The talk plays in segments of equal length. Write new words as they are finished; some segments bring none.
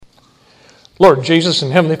Lord Jesus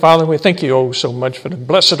and Heavenly Father, we thank you oh so much for the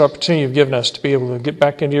blessed opportunity you've given us to be able to get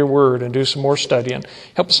back into your word and do some more studying.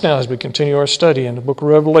 Help us now as we continue our study in the book of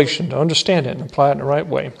Revelation to understand it and apply it in the right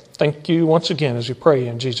way. Thank you once again as we pray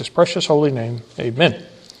in Jesus' precious holy name. Amen.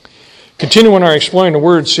 Continuing our Exploring the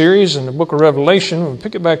Word series in the book of Revelation, we'll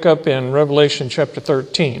pick it back up in Revelation chapter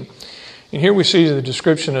 13. And here we see the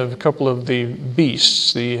description of a couple of the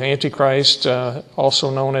beasts, the Antichrist,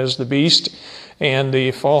 also known as the beast, and the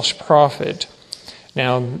false prophet.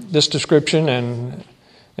 Now, this description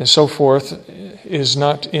and so forth is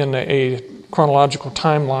not in a chronological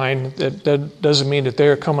timeline. That doesn't mean that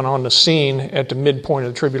they're coming on the scene at the midpoint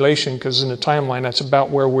of the tribulation, because in the timeline, that's about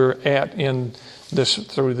where we're at in this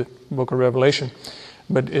through the book of Revelation.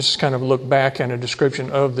 But it's kind of a look back and a description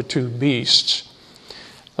of the two beasts.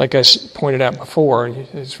 Like I pointed out before,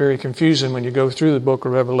 it's very confusing when you go through the book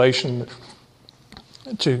of Revelation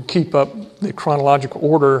to keep up the chronological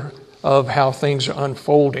order of how things are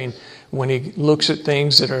unfolding. When he looks at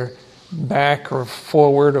things that are back or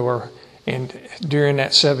forward and during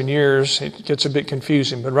that 7 years, it gets a bit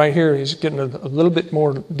confusing. But right here, he's getting a little bit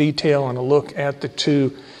more detail and a look at the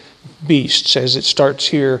two beasts as it starts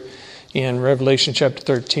here in Revelation chapter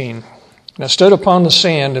 13. And I stood upon the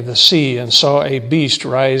sand of the sea and saw a beast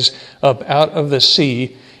rise up out of the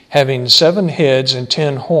sea, having 7 heads and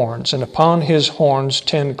 10 horns, and upon his horns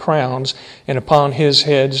 10 crowns, and upon his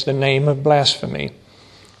heads the name of blasphemy.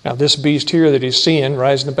 Now this beast here that he's seeing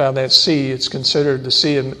rising up out of that sea, it's considered the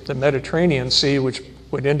sea of the Mediterranean Sea, which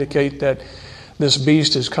would indicate that this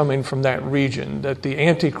beast is coming from that region, that the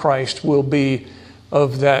Antichrist will be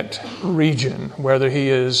of that region, whether he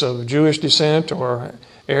is of Jewish descent or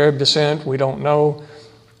Arab descent, we don't know.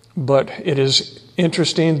 But it is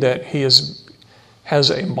interesting that he has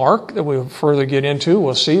a mark that we'll further get into.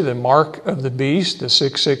 We'll see the mark of the beast, the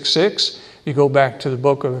 666. You go back to the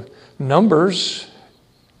book of Numbers,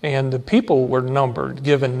 and the people were numbered,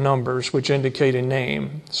 given numbers, which indicate a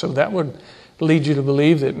name. So that would lead you to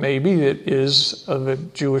believe that maybe it is of a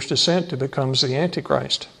Jewish descent that becomes the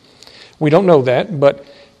Antichrist. We don't know that, but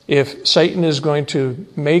if Satan is going to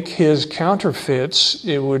make his counterfeits,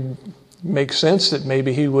 it would make sense that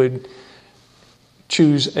maybe he would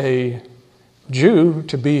choose a Jew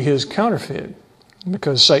to be his counterfeit,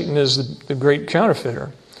 because Satan is the great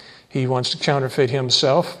counterfeiter. He wants to counterfeit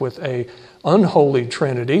himself with a unholy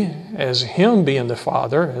trinity, as him being the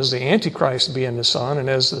Father, as the Antichrist being the Son, and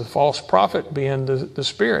as the false prophet being the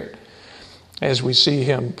Spirit, as we see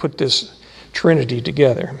him put this trinity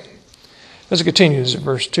together. As it continues in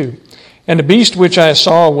verse 2. And the beast which I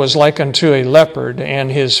saw was like unto a leopard,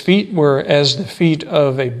 and his feet were as the feet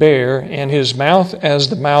of a bear, and his mouth as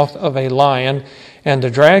the mouth of a lion. And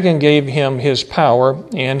the dragon gave him his power,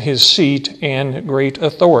 and his seat, and great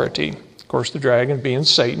authority. Of course, the dragon being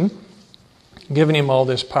Satan, giving him all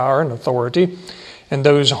this power and authority. And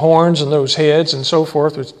those horns and those heads and so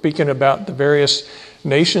forth, we're speaking about the various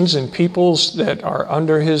nations and peoples that are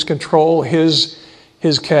under his control, his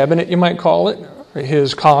cabinet, you might call it,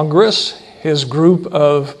 his Congress, his group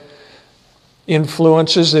of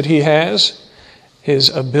influences that he has, his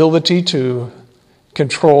ability to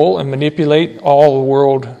control and manipulate all the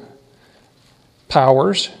world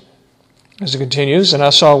powers. As it continues, and I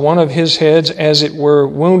saw one of his heads as it were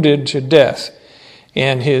wounded to death,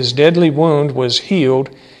 and his deadly wound was healed,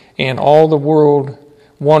 and all the world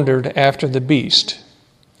wondered after the beast.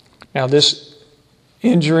 Now this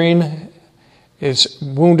injuring, it's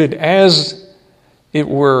wounded as it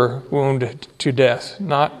were wounded to death,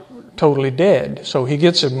 not totally dead. So he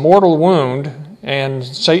gets a mortal wound, and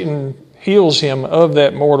Satan heals him of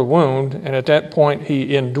that mortal wound, and at that point he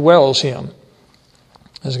indwells him.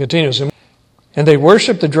 As it continues, and they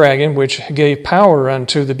worshiped the dragon, which gave power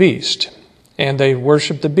unto the beast. And they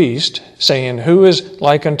worshiped the beast, saying, Who is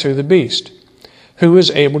like unto the beast? Who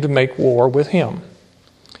is able to make war with him?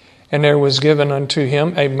 And there was given unto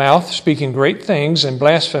him a mouth speaking great things and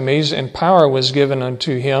blasphemies, and power was given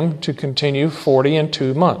unto him to continue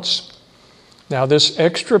 42 months. Now this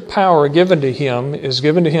extra power given to him is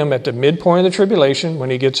given to him at the midpoint of the tribulation,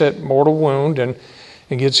 when he gets that mortal wound and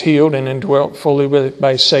gets healed and indwelt fully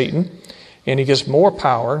by Satan. And he gets more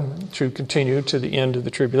power to continue to the end of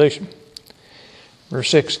the tribulation. Verse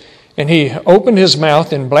 6, And he opened his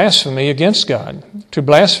mouth in blasphemy against God, to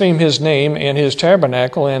blaspheme his name and his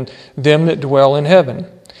tabernacle and them that dwell in heaven.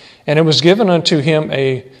 And it was given unto him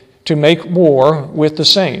to make war with the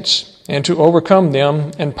saints, and to overcome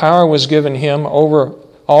them, and power was given him over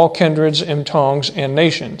all kindreds and tongues and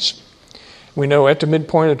nations. We know at the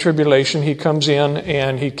midpoint of the tribulation, he comes in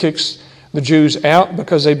and he kicks the Jews out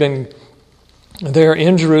because they've been there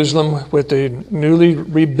in Jerusalem with the newly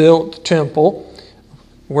rebuilt temple,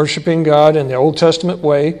 worshiping God in the Old Testament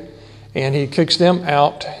way, and he kicks them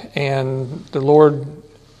out, and the Lord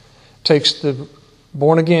takes the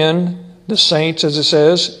born again, the saints, as it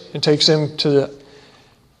says, and takes them to the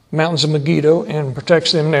mountains of Megiddo and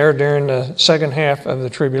protects them there during the second half of the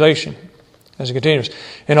tribulation. As it continues,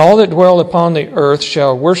 and all that dwell upon the earth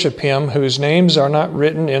shall worship him, whose names are not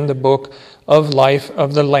written in the book of life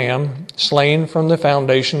of the Lamb, slain from the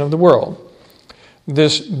foundation of the world.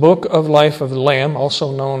 This book of life of the Lamb,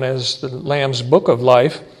 also known as the Lamb's Book of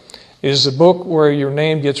Life, is the book where your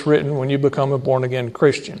name gets written when you become a born-again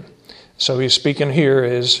Christian. So he's speaking here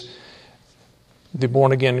as the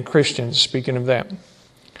born-again Christians, speaking of that.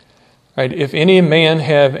 Right, if any man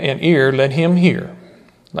have an ear, let him hear.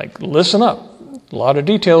 Like, listen up. A lot of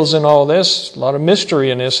details in all this, a lot of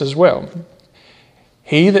mystery in this as well.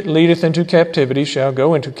 He that leadeth into captivity shall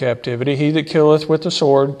go into captivity. He that killeth with the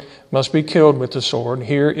sword must be killed with the sword.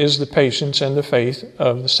 Here is the patience and the faith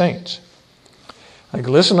of the saints. Like,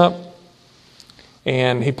 listen up.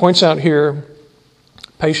 And he points out here,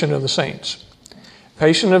 patient of the saints.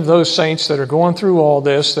 Patient of those saints that are going through all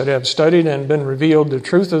this, that have studied and been revealed the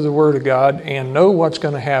truth of the Word of God and know what's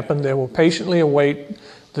going to happen. They will patiently await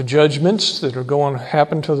the judgments that are going to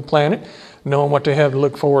happen to the planet, knowing what they have to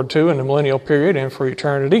look forward to in the millennial period and for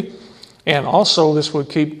eternity. And also this would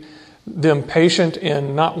keep them patient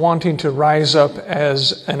in not wanting to rise up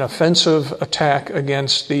as an offensive attack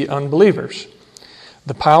against the unbelievers.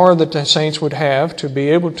 The power that the saints would have to be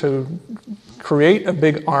able to create a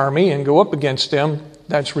big army and go up against them,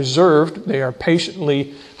 that's reserved. They are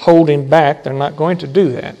patiently holding back. They're not going to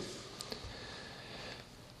do that.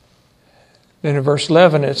 Then in verse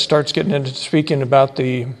 11, it starts getting into speaking about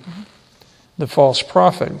the false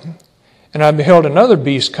prophet. And I beheld another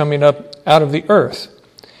beast coming up out of the earth.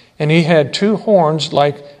 And he had two horns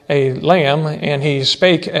like a lamb, and he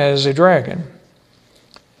spake as a dragon.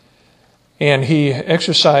 And he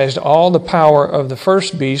exercised all the power of the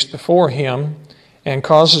first beast before him, and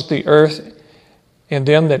causeth the earth and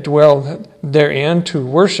them that dwell therein to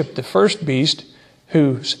worship the first beast,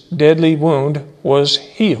 whose deadly wound was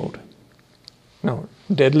healed. No,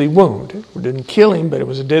 deadly wound. It didn't kill him, but it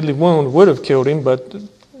was a deadly wound. Would have killed him, but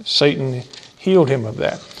Satan healed him of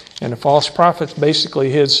that. And the false prophet's basically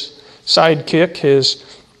his sidekick, his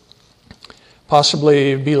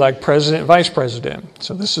possibly be like president, vice president.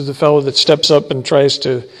 So this is the fellow that steps up and tries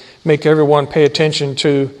to make everyone pay attention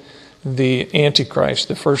to the Antichrist,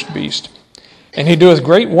 the first beast. And he doeth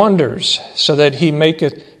great wonders, so that he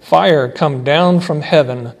maketh fire come down from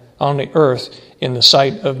heaven on the earth in the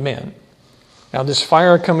sight of men. Now this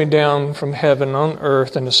fire coming down from heaven on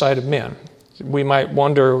earth in the sight of men. We might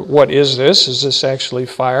wonder, what is this? Is this actually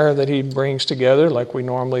fire that he brings together like we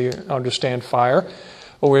normally understand fire?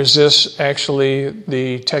 Or is this actually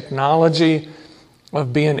the technology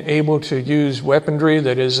of being able to use weaponry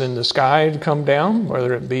that is in the sky to come down,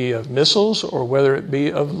 whether it be of missiles or whether it be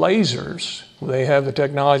of lasers? They have the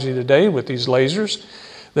technology today with these lasers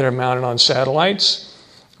that are mounted on satellites,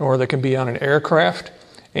 or they can be on an aircraft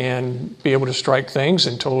and be able to strike things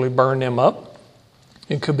and totally burn them up.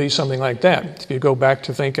 It could be something like that. If you go back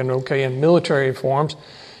to thinking, okay, in military forms,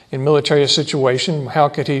 in military situation, how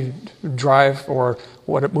could he drive, or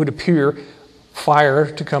what it would appear, fire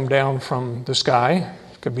to come down from the sky?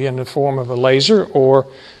 It could be in the form of a laser or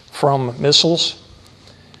from missiles.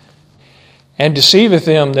 And deceiveth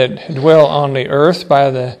them that dwell on the earth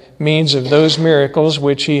by the means of those miracles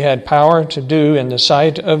which he had power to do in the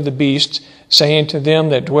sight of the beast, saying to them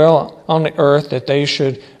that dwell on the earth that they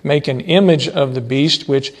should make an image of the beast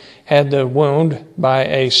which had the wound by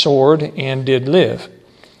a sword and did live.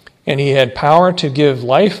 And he had power to give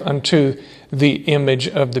life unto the image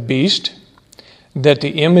of the beast, that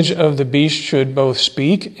the image of the beast should both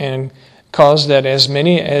speak and cause that as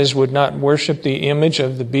many as would not worship the image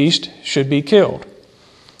of the beast should be killed.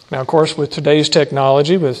 Now, of course, with today's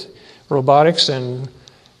technology, with robotics and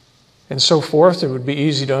so forth, it would be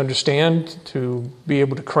easy to understand to be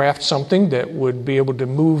able to craft something that would be able to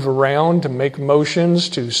move around, to make motions,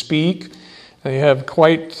 to speak. They have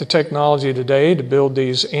quite the technology today to build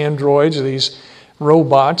these androids, these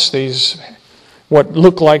robots, these what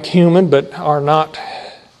look like human but are not.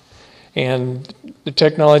 And the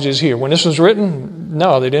technology is here. When this was written,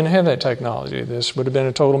 no, they didn't have that technology. This would have been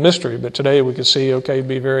a total mystery. But today we could see, okay, it'd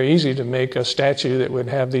be very easy to make a statue that would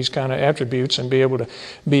have these kind of attributes and be able to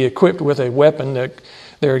be equipped with a weapon that,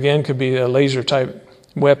 there again, could be a laser type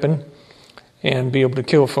weapon and be able to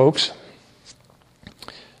kill folks.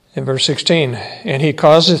 In verse 16, and he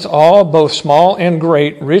causeth all, both small and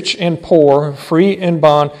great, rich and poor, free and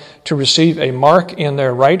bond, to receive a mark in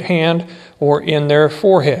their right hand or in their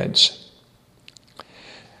foreheads.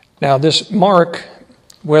 Now this mark,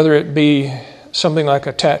 whether it be something like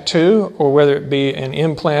a tattoo or whether it be an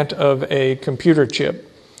implant of a computer chip,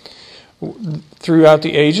 throughout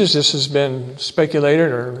the ages this has been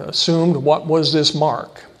speculated or assumed, what was this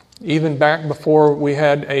mark? Even back before we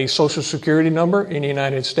had a Social Security number in the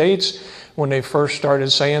United States, when they first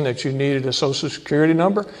started saying that you needed a Social Security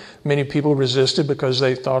number, many people resisted because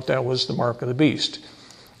they thought that was the mark of the beast.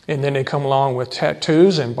 And then they come along with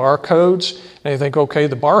tattoos and barcodes, and they think, okay,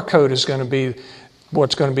 the barcode is going to be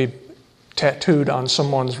what's going to be tattooed on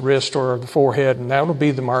someone's wrist or the forehead, and that will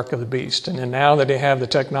be the mark of the beast. And then now that they have the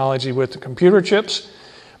technology with the computer chips,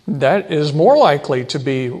 that is more likely to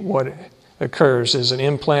be what occurs, is an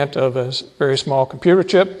implant of a very small computer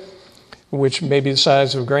chip, which may be the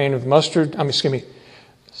size of a grain of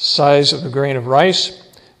size of a grain of rice,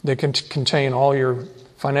 that can contain all your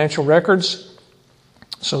financial records,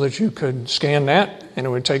 so that you could scan that and it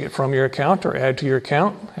would take it from your account or add to your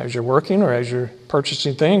account as you're working or as you're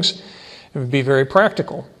purchasing things. It would be very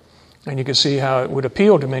practical. And you can see how it would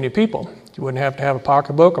appeal to many people. You wouldn't have to have a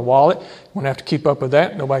pocketbook, a wallet. You wouldn't have to keep up with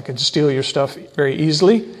that. Nobody could steal your stuff very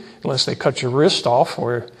easily unless they cut your wrist off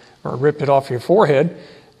or ripped it off your forehead.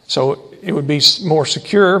 So it would be more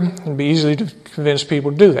secure and be easy to convince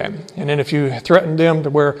people to do that. And then if you threaten them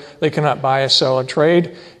to where they cannot buy, sell, or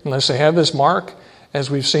trade unless they have this mark, as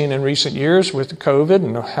we've seen in recent years with COVID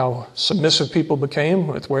and how submissive people became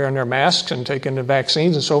with wearing their masks and taking the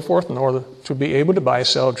vaccines and so forth in order to be able to buy,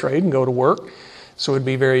 sell, trade, and go to work. So it would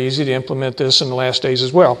be very easy to implement this in the last days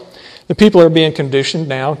as well. The people are being conditioned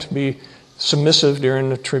now to be submissive during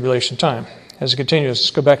the tribulation time. As it continues,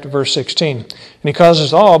 let's go back to verse 16. And he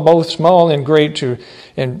causes all, both small and great,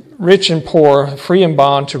 and rich and poor, free and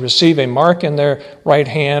bond, to receive a mark in their right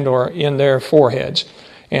hand or in their foreheads,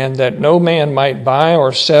 and that no man might buy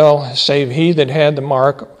or sell save he that had the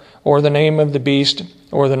mark or the name of the beast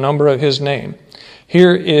or the number of his name.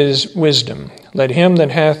 Here is wisdom. Let him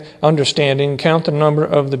that hath understanding count the number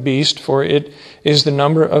of the beast, for it is the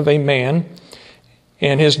number of a man,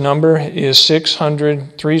 and his number is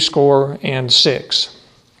 666.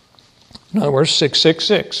 In other words,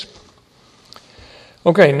 666.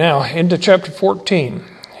 Okay, now into chapter 14.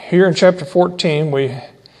 Here in chapter 14 we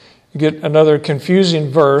get another confusing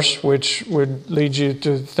verse, which would lead you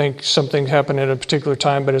to think something happened at a particular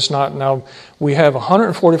time, but it's not. Now, we have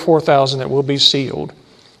 144,000 that will be sealed.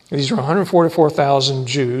 These are 144,000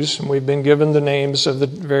 Jews, and we've been given the names of the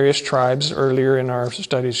various tribes earlier in our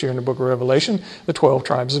studies here in the book of Revelation, the 12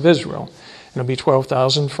 tribes of Israel. And it'll be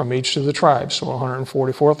 12,000 from each of the tribes, so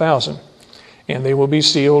 144,000. And they will be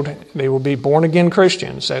sealed. They will be born-again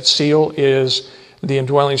Christians. That seal is the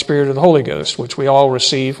indwelling spirit of the Holy Ghost, which we all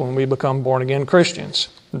receive when we become born-again Christians.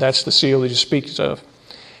 That's the seal that he speaks of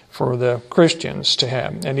for the Christians to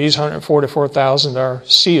have. And these 144,000 are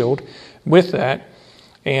sealed with that,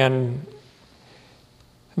 and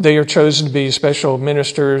they are chosen to be special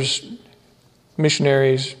ministers,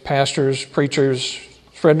 missionaries, pastors, preachers,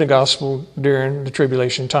 spreading the gospel during the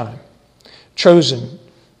tribulation time. Chosen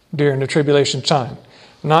during the tribulation time.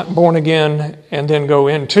 Not born again and then go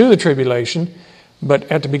into the tribulation, but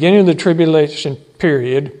at the beginning of the tribulation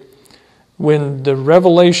period, when the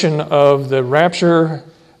revelation of the rapture,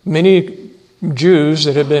 many Jews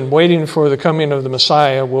that have been waiting for the coming of the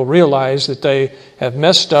Messiah will realize that they have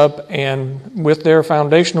messed up, and with their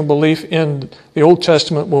foundational belief in the Old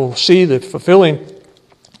Testament will see the fulfilling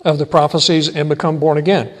of the prophecies and become born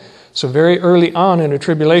again. So very early on in the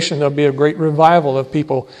tribulation, there'll be a great revival of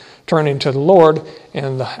people turning to the Lord,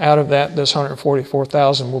 and out of that, this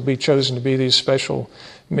 144,000 will be chosen to be these special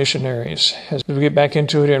missionaries. As we get back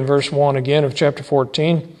into it in verse 1 again of chapter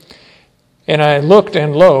 14, and I looked,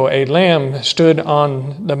 and lo, a lamb stood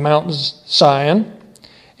on the Mount Zion,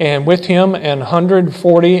 and with him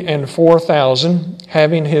 144,000,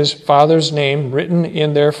 having his Father's name written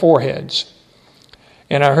in their foreheads.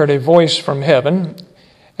 And I heard a voice from heaven,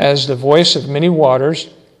 as the voice of many waters,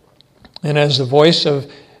 and as the voice of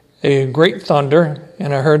a great thunder,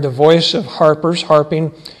 and I heard the voice of harpers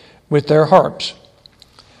harping with their harps.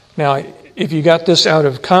 Now, if you got this out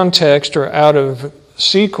of context or out of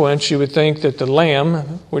sequence, you would think that the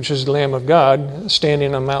Lamb, which is the Lamb of God,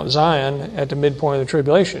 standing on Mount Zion at the midpoint of the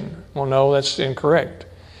tribulation. Well, no, that's incorrect.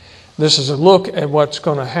 This is a look at what's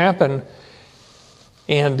going to happen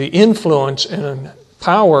and the influence and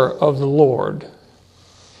power of the Lord.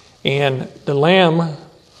 And the Lamb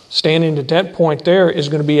standing at that point there is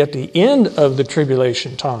going to be at the end of the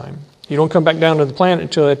tribulation time. You don't come back down to the planet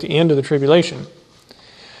until at the end of the tribulation.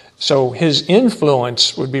 So his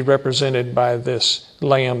influence would be represented by this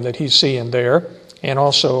lamb that he's seeing there, and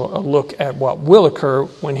also a look at what will occur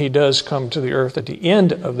when he does come to the earth at the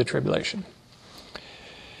end of the tribulation.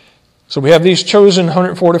 So we have these chosen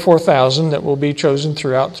 144,000 that will be chosen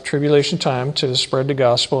throughout the tribulation time to spread the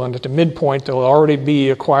gospel, and at the midpoint there will already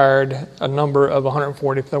be acquired a number of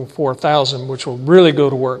 144,000 which will really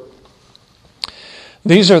go to work.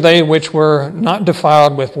 These are they which were not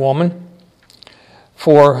defiled with woman,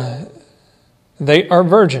 for they are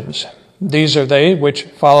virgins. These are they which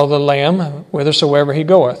follow the Lamb whithersoever he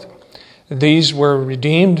goeth. These were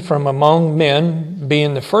redeemed from among men,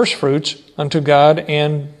 being the firstfruits unto God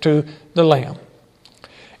and to the Lamb.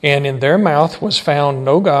 And in their mouth was found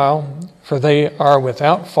no guile, for they are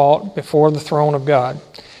without fault before the throne of God.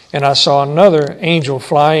 And I saw another angel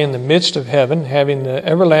fly in the midst of heaven, having the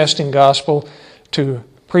everlasting gospel to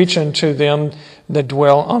preach unto them that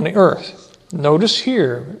dwell on the earth. Notice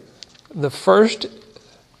here, the first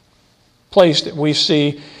place that we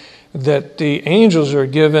see that the angels are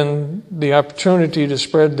given the opportunity to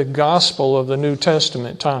spread the gospel of the New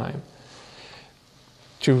Testament time,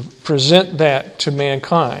 to present that to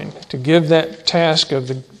mankind, to give that task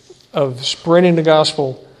of spreading the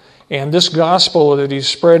gospel. And this gospel that he's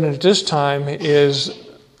spreading at this time is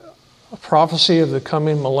a prophecy of the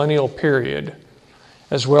coming millennial period,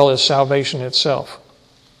 as well as salvation itself.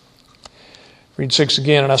 Read 6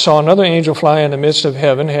 again. And I saw another angel fly in the midst of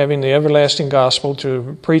heaven, having the everlasting gospel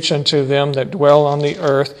to preach unto them that dwell on the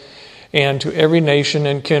earth, and to every nation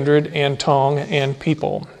and kindred and tongue and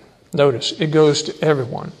people. Notice, it goes to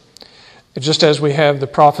everyone. Just as we have the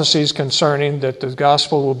prophecies concerning that the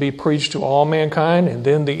gospel will be preached to all mankind, and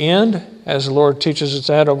then the end, as the Lord teaches us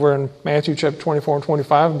that over in Matthew chapter 24 and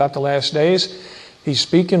 25 about the last days, he's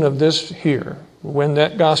speaking of this here, when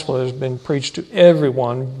that gospel has been preached to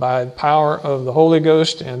everyone by the power of the Holy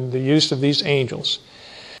Ghost and the use of these angels.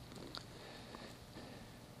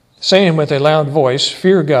 Saying with a loud voice,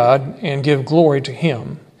 Fear God and give glory to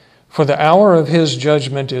him, for the hour of his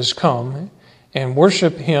judgment is come, and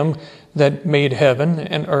worship him that made heaven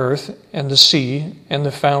and earth and the sea and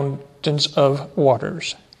the fountains of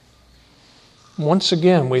waters. Once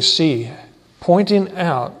again we see pointing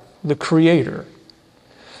out the Creator.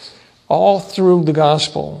 All through the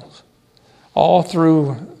Gospels, all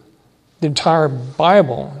through the entire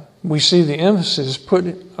Bible, we see the emphasis put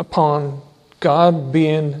upon God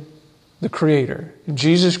being the Creator,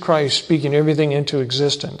 Jesus Christ speaking everything into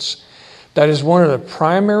existence. That is one of the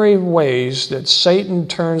primary ways that Satan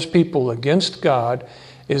turns people against God,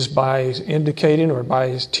 is by indicating or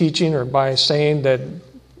by teaching or by saying that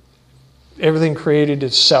everything created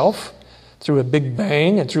itself through a big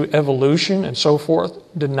bang and through evolution and so forth,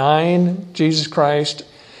 denying Jesus Christ,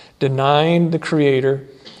 denying the Creator.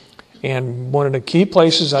 And one of the key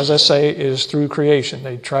places, as I say, is through creation.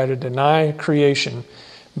 They try to deny creation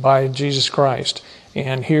by Jesus Christ.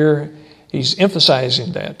 And here he's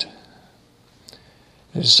emphasizing that.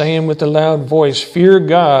 He's saying with a loud voice, Fear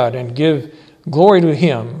God and give glory to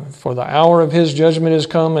him, for the hour of his judgment is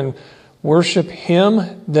come, and worship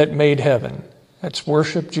him that made heaven. That's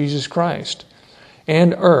worship Jesus Christ,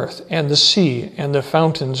 and earth, and the sea, and the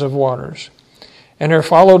fountains of waters. And there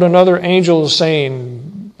followed another angel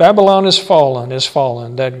saying, Babylon is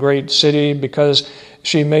fallen, that great city, because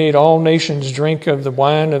she made all nations drink of the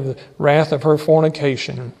wine of the wrath of her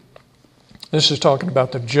fornication. This is talking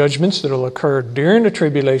about the judgments that will occur during the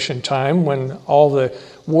tribulation time, when all the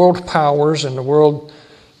world powers and the world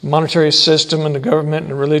monetary system and the government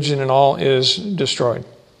and the religion and all is destroyed.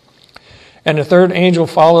 And the third angel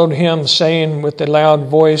followed him, saying with a loud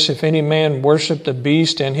voice, If any man worship the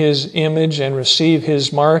beast and his image, and receive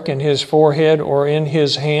his mark in his forehead or in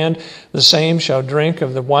his hand, the same shall drink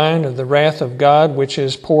of the wine of the wrath of God, which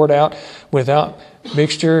is poured out without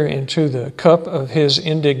mixture into the cup of his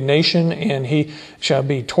indignation, and he shall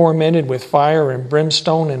be tormented with fire and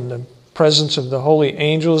brimstone in the presence of the holy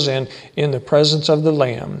angels and in the presence of the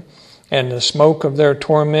Lamb. And the smoke of their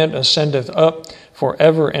torment ascendeth up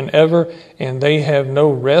forever and ever, and they have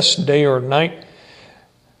no rest day or night,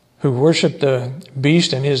 who worship the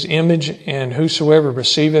beast and his image, and whosoever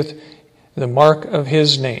receiveth the mark of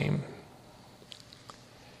his name.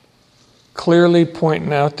 Clearly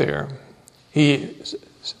pointing out there, he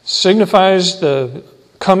signifies the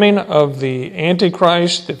coming of the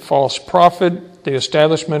Antichrist, the false prophet, the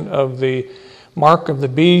establishment of the mark of the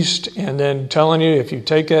beast, and then telling you if you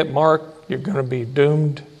take that mark, you're going to be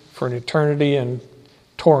doomed for an eternity in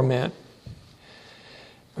torment.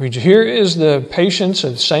 Here is the patience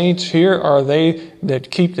of saints. Here are they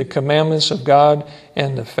that keep the commandments of God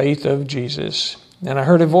and the faith of Jesus. And I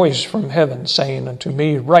heard a voice from heaven saying unto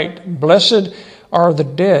me, Write, Blessed are the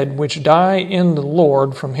dead which die in the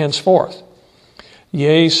Lord from henceforth.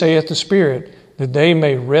 Yea, saith the Spirit, that they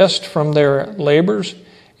may rest from their labors,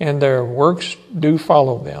 and their works do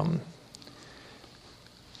follow them.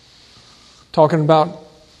 Talking about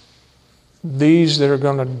these that are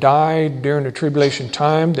going to die during the tribulation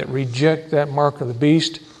time, that reject that mark of the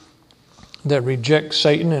beast, that reject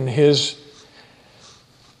Satan and his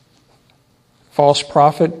false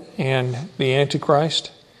prophet and the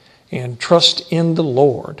Antichrist, and trust in the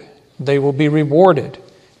Lord. They will be rewarded,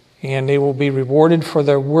 and they will be rewarded for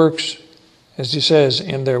their works, as he says,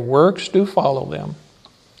 and their works do follow them.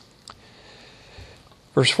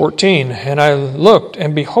 Verse 14, And I looked,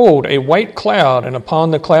 and behold, a white cloud, and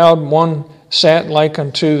upon the cloud one sat like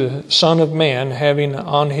unto the Son of Man, having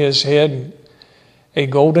on his head a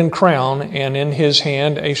golden crown, and in his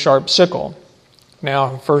hand a sharp sickle.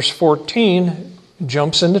 Now, verse 14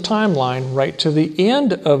 jumps in the timeline right to the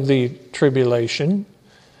end of the tribulation,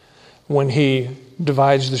 when he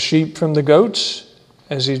divides the sheep from the goats,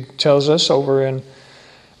 as he tells us over in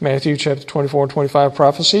Matthew chapter 24 and 25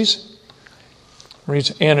 prophecies.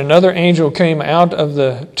 Reads, And another angel came out of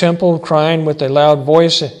the temple, crying with a loud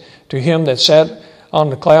voice to him that sat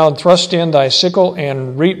on the cloud, Thrust in thy sickle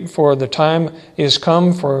and reap, for the time is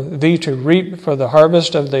come for thee to reap, for the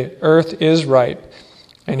harvest of the earth is ripe.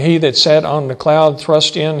 And he that sat on the cloud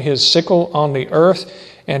thrust in his sickle on the earth,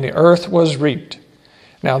 and the earth was reaped.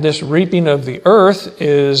 Now this reaping of the earth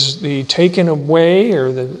is the taking away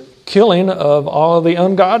or the killing of all of the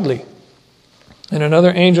ungodly. And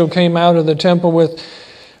another angel came out of the temple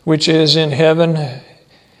which is in heaven,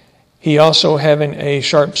 he also having a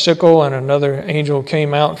sharp sickle. And another angel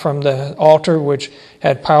came out from the altar which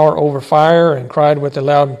had power over fire, and cried with a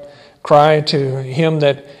loud cry to him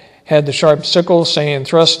that had the sharp sickle, saying,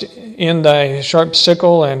 Thrust in thy sharp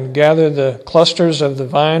sickle, and gather the clusters of the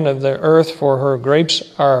vine of the earth, for her grapes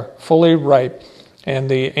are fully ripe. And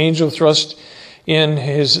the angel thrust in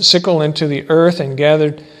his sickle into the earth, and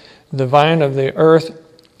gathered the vine of the earth,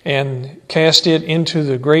 and cast it into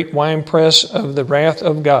the great winepress of the wrath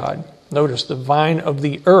of God. Notice, the vine of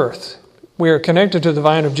the earth. We are connected to the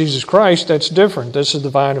vine of Jesus Christ. That's different. This is the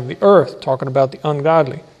vine of the earth, talking about the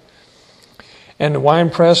ungodly. And the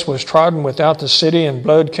winepress was trodden without the city, and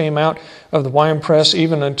blood came out of the winepress,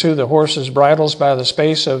 even unto the horses' bridles, by the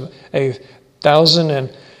space of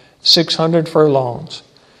 1,600 furlongs.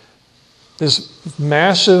 This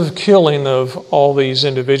massive killing of all these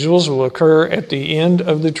individuals will occur at the end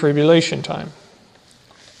of the tribulation time.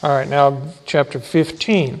 All right, now chapter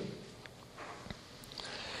 15.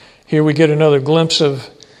 Here we get another glimpse of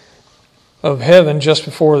heaven just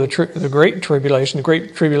before the Great Tribulation. The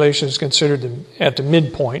Great Tribulation is considered at the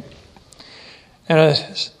midpoint. And I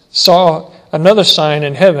saw another sign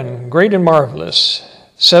in heaven, great and marvelous,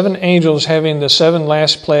 7 angels having the 7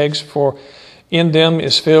 last plagues, for in them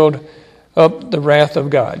is filled up the wrath of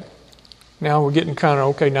God. Now we're getting kind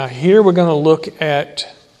of, okay, now here we're going to look at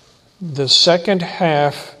the second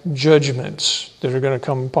half judgments that are going to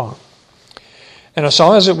come upon. And I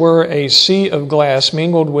saw as it were a sea of glass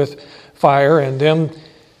mingled with fire, and them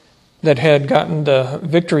that had gotten the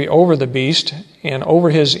victory over the beast, and over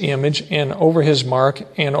his image, and over his mark,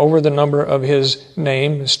 and over the number of his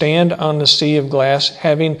name, stand on the sea of glass,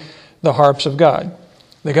 having the harps of God.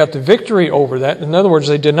 They got the victory over that. In other words,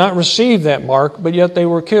 they did not receive that mark, but yet they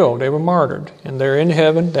were killed. They were martyred. And they're in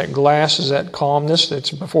heaven. That glass is that calmness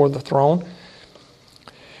that's before the throne.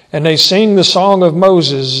 And they sing the song of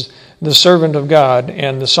Moses, the servant of God,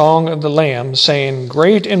 and the song of the Lamb, saying,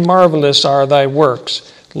 Great and marvelous are thy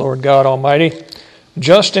works, Lord God Almighty.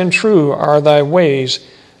 Just and true are thy ways,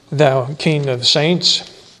 thou King of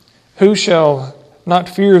saints. Who shall not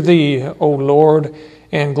fear thee, O Lord,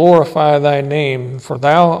 and glorify thy name? For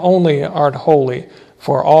thou only art holy.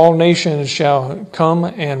 For all nations shall come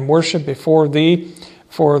and worship before thee,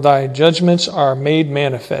 for thy judgments are made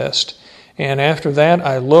manifest. And after that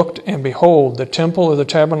I looked, and behold, the temple of the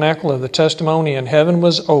tabernacle of the testimony in heaven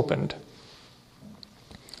was opened.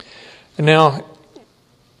 And now,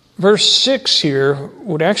 verse 6 here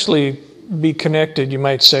would actually be connected, you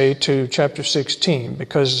might say, to chapter 16,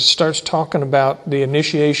 because it starts talking about the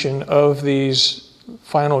initiation of these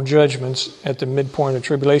final judgments at the midpoint of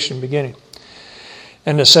tribulation beginning.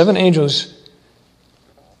 And the 7 angels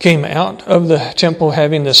came out of the temple,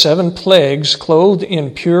 having the 7 plagues, clothed in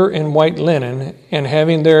pure and white linen, and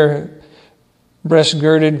having their breasts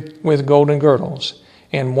girded with golden girdles.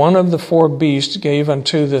 And one of the 4 beasts gave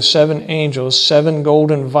unto the 7 angels 7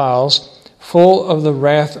 golden vials, full of the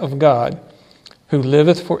wrath of God, who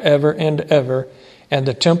liveth forever and ever. And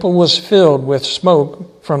the temple was filled with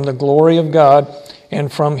smoke from the glory of God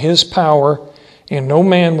and from his power, and no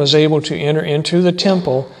man was able to enter into the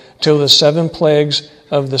temple till the 7 plagues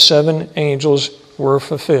of the 7 angels were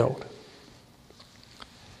fulfilled.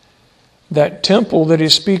 That temple that he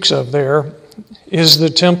speaks of there is the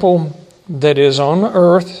temple that is on the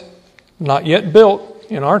earth, not yet built.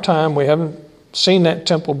 In our time, we haven't seen that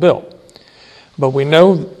temple built, but we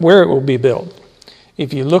know where it will be built.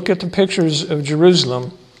 If you look at the pictures of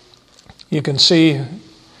Jerusalem, you can see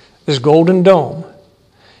this golden dome,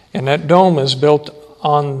 and that dome is built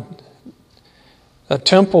on a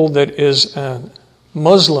temple that is a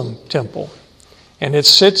Muslim temple, and it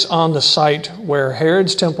sits on the site where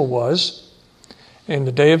Herod's temple was. In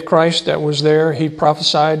the day of Christ that was there, he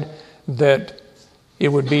prophesied that it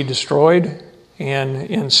would be destroyed, and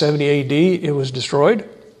in 70 AD it was destroyed.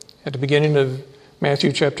 At the beginning of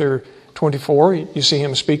Matthew chapter 24, you see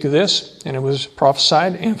him speak of this, and it was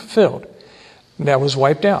prophesied and fulfilled. That was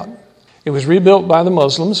wiped out. It was rebuilt by the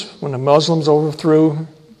Muslims when the Muslims overthrew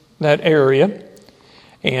that area,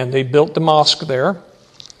 and they built the mosque there,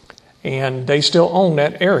 and they still own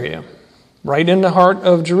that area. Right in the heart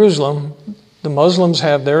of Jerusalem, the Muslims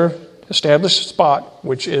have their established spot,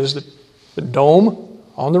 which is the dome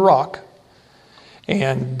on the rock,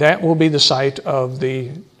 and that will be the site of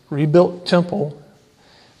the rebuilt temple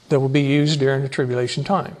that will be used during the tribulation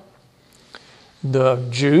time. The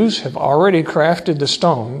Jews have already crafted the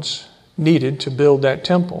stones needed to build that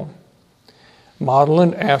temple,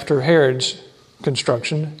 modeling after Herod's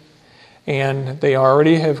construction, and they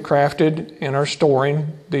already have crafted and are storing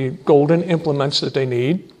the golden implements that they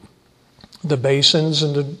need, the basins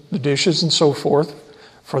and the dishes and so forth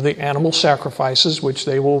for the animal sacrifices, which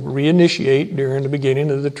they will reinitiate during the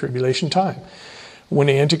beginning of the tribulation time, when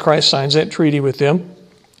the Antichrist signs that treaty with them,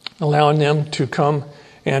 allowing them to come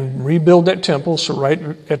and rebuild that temple. So right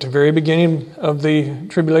at the very beginning of the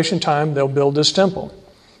tribulation time, they'll build this temple.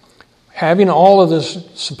 Having all of the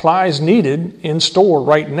supplies needed in store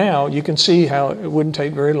right now, you can see how it wouldn't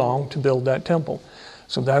take very long to build that temple.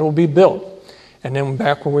 So that will be built. And then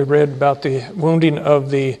back when we read about the wounding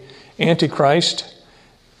of the Antichrist,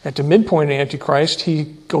 at the midpoint of Antichrist, he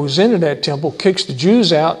goes into that temple, kicks the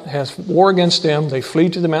Jews out, has war against them. They flee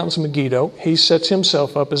to the mountains of Megiddo. He sets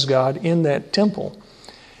himself up as God in that temple.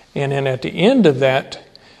 And then at the end of that,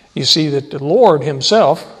 you see that the Lord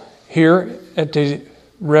himself, here at the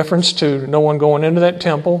reference to no one going into that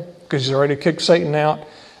temple, because he's already kicked Satan out,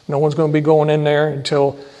 no one's going to be going in there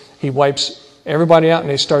until he wipes everybody out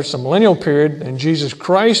and he starts the millennial period, and Jesus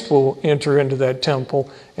Christ will enter into that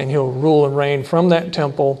temple and he'll rule and reign from that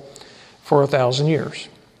temple for 1,000 years.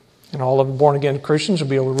 And all of the born-again Christians will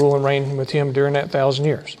be able to rule and reign with him during that 1,000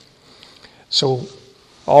 years. So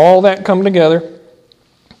all that come together,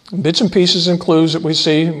 bits and pieces and clues that we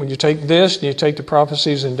see when you take this and you take the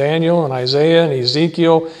prophecies in Daniel and Isaiah and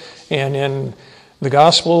Ezekiel and in the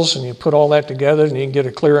Gospels, and you put all that together, and you can get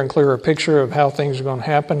a clearer and clearer picture of how things are going to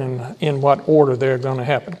happen and in what order they're going to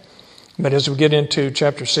happen. But as we get into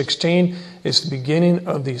chapter 16, it's the beginning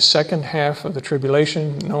of the second half of the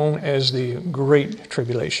tribulation, known as the Great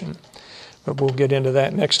Tribulation. But we'll get into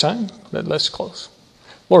that next time. But let's close.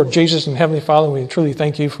 Lord Jesus and Heavenly Father, we truly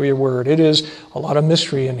thank you for your word. It is a lot of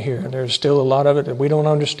mystery in here, and there's still a lot of it that we don't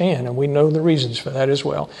understand, and we know the reasons for that as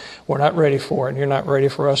well. We're not ready for it, and you're not ready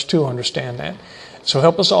for us to understand that. So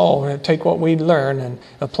help us all take what we learn and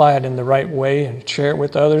apply it in the right way and share it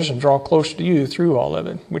with others and draw closer to you through all of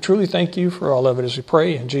it. We truly thank you for all of it as we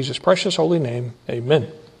pray in Jesus' precious holy name.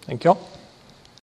 Amen. Thank you all.